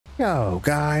Yo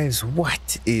guys,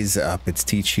 what is up? It's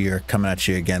Teach here, coming at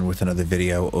you again with another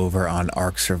video over on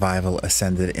Ark Survival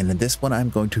Ascended, and in this one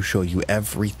I'm going to show you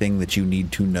everything that you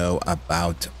need to know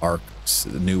about Ark's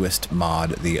newest mod,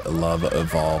 the Love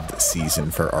Evolved season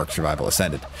for Ark Survival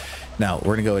Ascended. Now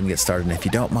we're gonna go ahead and get started, and if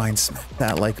you don't mind, smack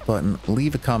that like button,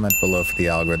 leave a comment below for the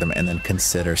algorithm, and then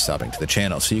consider subbing to the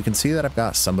channel. So you can see that I've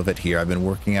got some of it here. I've been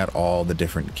working out all the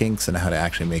different kinks and how to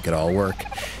actually make it all work.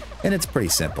 And it's pretty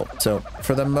simple. So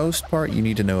for the most part, you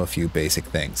need to know a few basic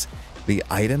things. The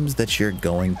items that you're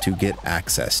going to get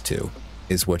access to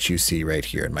is what you see right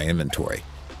here in my inventory.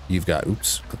 You've got,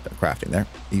 oops, click that crafting there.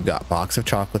 You've got box of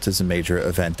chocolates as a major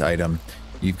event item.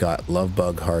 You've got love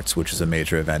bug hearts, which is a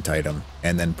major event item,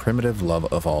 and then primitive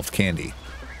love evolved candy.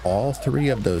 All three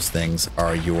of those things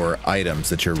are your items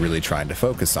that you're really trying to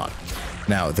focus on.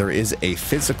 Now, there is a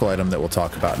physical item that we'll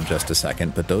talk about in just a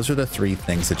second, but those are the three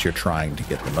things that you're trying to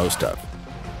get the most of.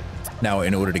 Now,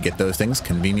 in order to get those things,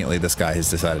 conveniently, this guy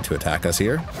has decided to attack us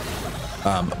here.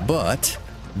 But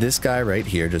this guy right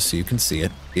here, just so you can see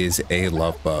it, is a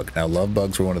love bug. Now, love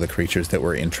bugs were one of the creatures that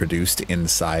were introduced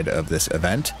inside of this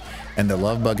event, and the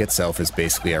love bug itself is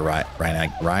basically a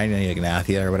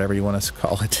Rhinognathia, or whatever you want to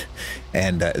call it,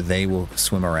 and they will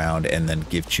swim around and then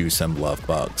give you some love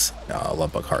bugs,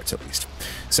 love bug hearts at least.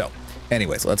 So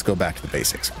anyways, let's go back to the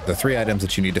basics. The three items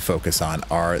that you need to focus on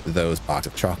are those box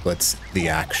of chocolates, the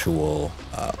actual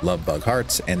love bug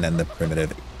hearts, and then the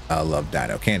primitive love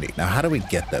dino candy. Now, how do we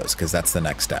get those? Because that's the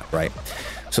next step, right?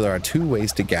 So there are two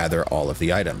ways to gather all of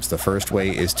the items. The first way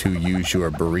is to use your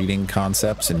breeding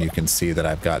concepts, and you can see that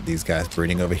I've got these guys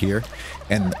breeding over here.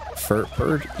 And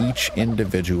for each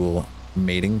individual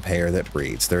mating pair that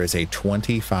breeds, there is a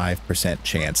 25%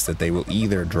 chance that they will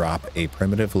either drop a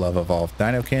primitive love evolved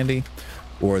dino candy,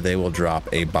 or they will drop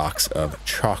a box of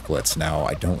chocolates. Now,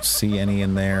 I don't see any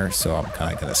in there, so I'm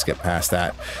kind of going to skip past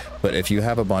that. But if you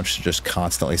have a bunch just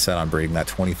constantly set on breeding, that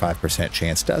 25%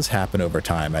 chance does happen over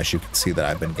time, as you can see that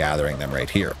I've been gathering them right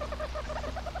here.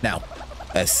 Now,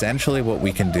 essentially what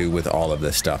we can do with all of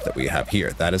this stuff that we have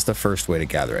here, that is the first way to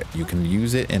gather it. You can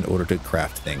use it in order to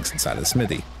craft things inside of the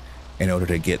smithy. In order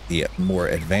to get the more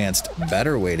advanced,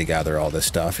 better way to gather all this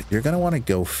stuff, you're going to want to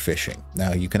go fishing.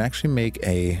 Now, you can actually make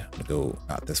a,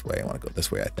 not this way, I want to go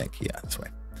this way, I think. Yeah, this way.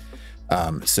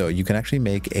 So you can actually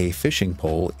make a fishing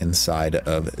pole inside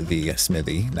of the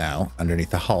smithy now, underneath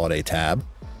the holiday tab,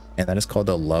 and that is called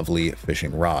the Lovely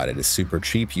Fishing Rod. It is super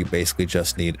cheap. You basically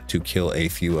just need to kill a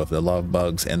few of the love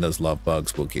bugs, and those love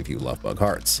bugs will give you love bug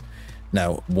hearts.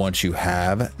 Now, once you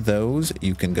have those,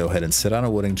 you can go ahead and sit on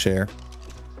a wooden chair,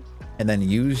 and then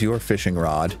use your fishing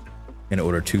rod in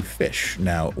order to fish.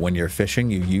 Now, when you're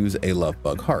fishing, you use a love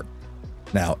bug heart.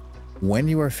 Now, when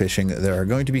you are fishing, there are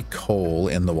going to be coal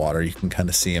in the water. You can kind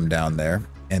of see them down there,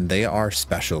 and they are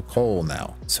special coal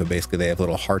now. So basically, they have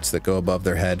little hearts that go above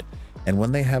their head. And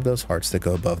when they have those hearts that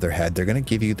go above their head, they're going to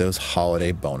give you those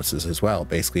holiday bonuses as well,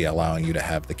 basically allowing you to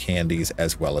have the candies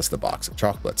as well as the box of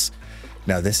chocolates.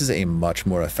 Now, this is a much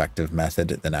more effective method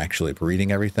than actually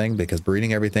breeding everything, because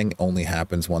breeding everything only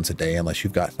happens once a day unless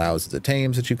you've got thousands of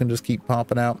tames that you can just keep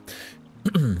popping out.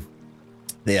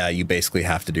 Yeah, you basically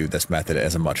have to do this method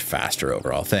as a much faster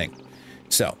overall thing.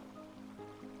 So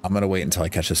I'm going to wait until I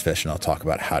catch this fish and I'll talk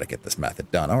about how to get this method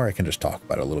done, or I can just talk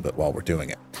about it a little bit while we're doing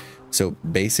it. So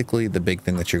basically, the big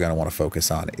thing that you're going to want to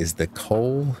focus on is the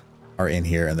coal are in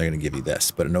here, and they're going to give you this.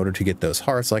 But in order to get those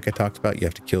hearts, like I talked about, you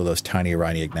have to kill those tiny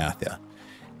Rhinognathia.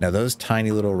 Now, those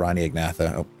tiny little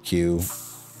Rhinognathia, oh, Q,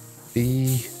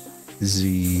 B,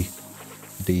 Z,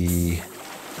 D,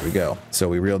 there we go. So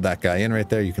we reeled that guy in right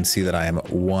there. You can see that I am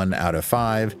 1 out of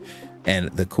 5. And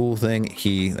the cool thing,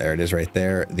 there it is right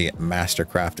there, the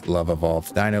Mastercraft Love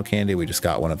Evolved Dino Candy. We just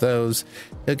got one of those.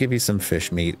 It'll give you some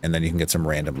fish meat, and then you can get some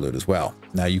random loot as well.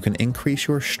 Now, you can increase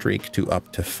your streak to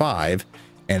up to 5,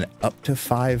 and up to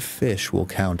 5 fish will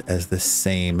count as the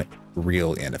same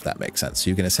reel in, if that makes sense. So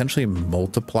you can essentially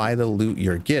multiply the loot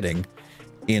you're getting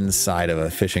inside of a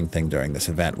fishing thing during this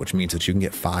event, which means that you can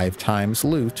get 5 times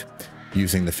loot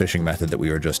using the fishing method that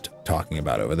we were just talking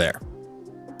about over there.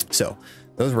 So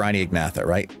those Rhinognathia,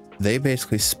 right? They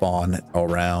basically spawn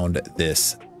around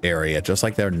this area, just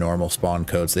like their normal spawn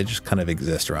codes. They just kind of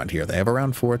exist around here. They have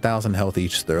around 4,000 health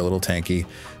each. They're a little tanky,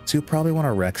 so you probably want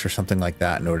a Rex or something like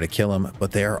that in order to kill them,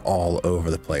 but they're all over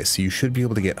the place. So you should be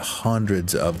able to get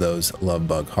hundreds of those love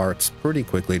bug hearts pretty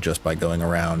quickly just by going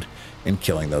around and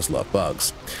killing those love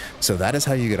bugs. So that is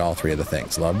how you get all three of the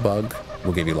things. Love bug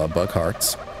will give you love bug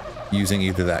hearts, using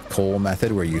either that coal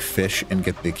method where you fish and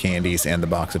get the candies and the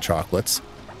box of chocolates,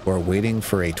 or waiting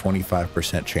for a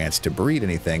 25% chance to breed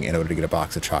anything in order to get a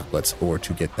box of chocolates or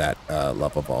to get that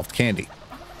Love Evolved candy.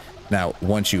 Now,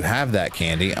 once you have that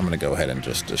candy, I'm going to go ahead and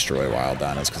just destroy wild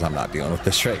dinos because I'm not dealing with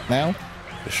this right now.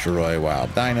 Destroy wild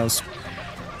dinos.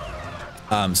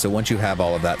 So once you have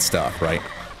all of that stuff, right,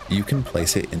 you can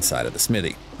place it inside of the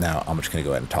smithy. Now, I'm just going to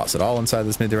go ahead and toss it all inside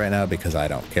the smithy right now because I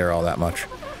don't care all that much.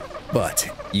 But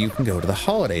you can go to the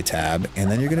holiday tab,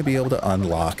 and then you're going to be able to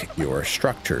unlock your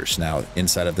structures. Now,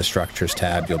 inside of the structures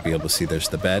tab, you'll be able to see there's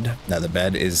the bed. Now, the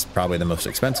bed is probably the most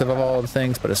expensive of all the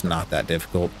things, but it's not that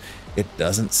difficult. It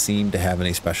doesn't seem to have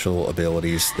any special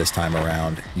abilities this time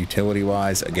around.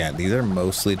 Utility-wise, again, these are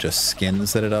mostly just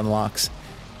skins that it unlocks.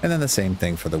 And then the same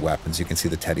thing for the weapons. You can see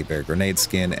the teddy bear grenade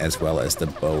skin as well as the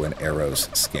bow and arrows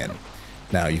skin.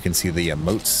 Now you can see the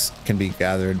emotes can be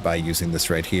gathered by using this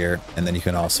right here. And then you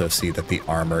can also see that the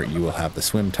armor, you will have the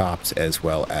swim tops as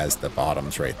well as the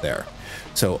bottoms right there.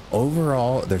 So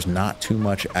overall, there's not too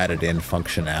much added in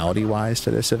functionality wise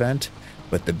to this event.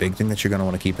 But the big thing that you're going to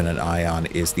want to keep an eye on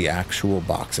is the actual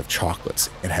box of chocolates.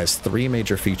 It has 3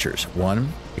 major features.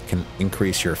 One, it can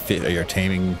increase your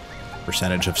taming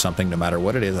percentage of something no matter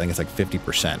what it is. I think it's like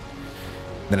 50%.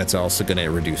 Then it's also going to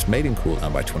reduce mating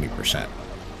cooldown by 20%.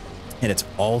 And it's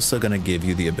also going to give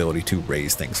you the ability to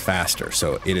raise things faster.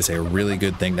 So it is a really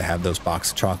good thing to have those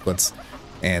box of chocolates.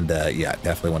 And yeah,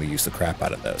 definitely want to use the crap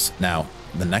out of those. Now,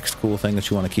 the next cool thing that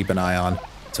you want to keep an eye on.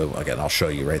 So again, I'll show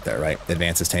you right there, right?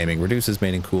 Advances taming, reduces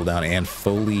mating cooldown, and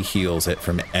fully heals it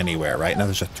from anywhere, right? Now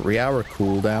there's a 3-hour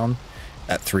cooldown.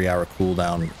 That 3-hour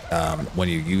cooldown, when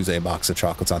you use a box of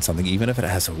chocolates on something, even if it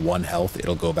has 1 health,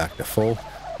 it'll go back to full,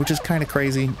 which is kind of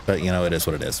crazy, but you know, it is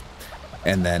what it is.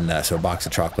 And then, so a box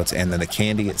of chocolates, and then the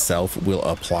candy itself will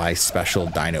apply special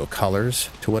dino colors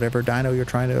to whatever dino you're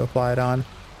trying to apply it on.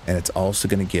 And it's also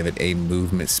going to give it a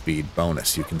movement speed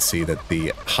bonus. You can see that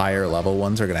the higher level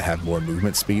ones are going to have more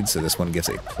movement speed. So this one gives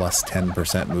a plus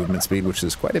 10% movement speed, which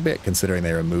is quite a bit considering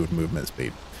they removed movement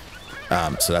speed.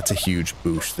 So that's a huge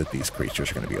boost that these creatures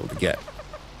are going to be able to get.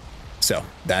 So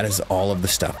that is all of the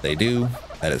stuff they do.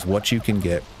 That is what you can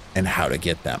get and how to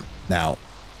get them. Now,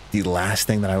 the last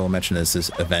thing that I will mention is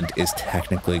this event is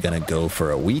technically going to go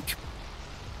for a week.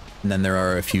 And then there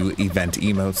are a few event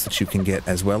emotes that you can get,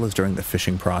 as well as during the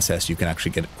fishing process, you can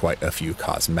actually get quite a few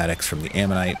cosmetics from the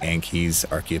Ammonite, Ankies,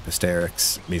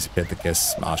 Archaeopteryx,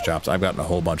 Mesopithecus, Moschops. I've gotten a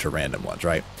whole bunch of random ones,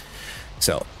 right?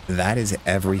 So that is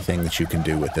everything that you can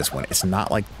do with this one. It's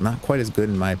not quite as good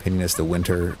in my opinion as the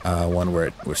winter one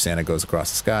where Santa goes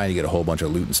across the sky and you get a whole bunch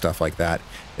of loot and stuff like that.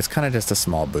 It's kind of just a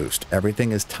small boost.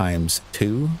 Everything is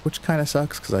 ×2, which kind of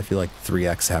sucks because I feel like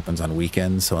 3x happens on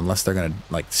weekends. So unless they're going to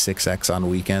like 6x on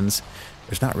weekends,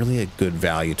 there's not really a good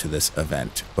value to this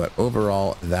event. But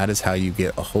overall, that is how you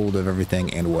get a hold of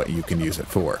everything and what you can use it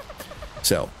for.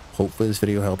 So hopefully this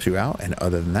video helps you out. And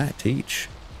other than that, teach.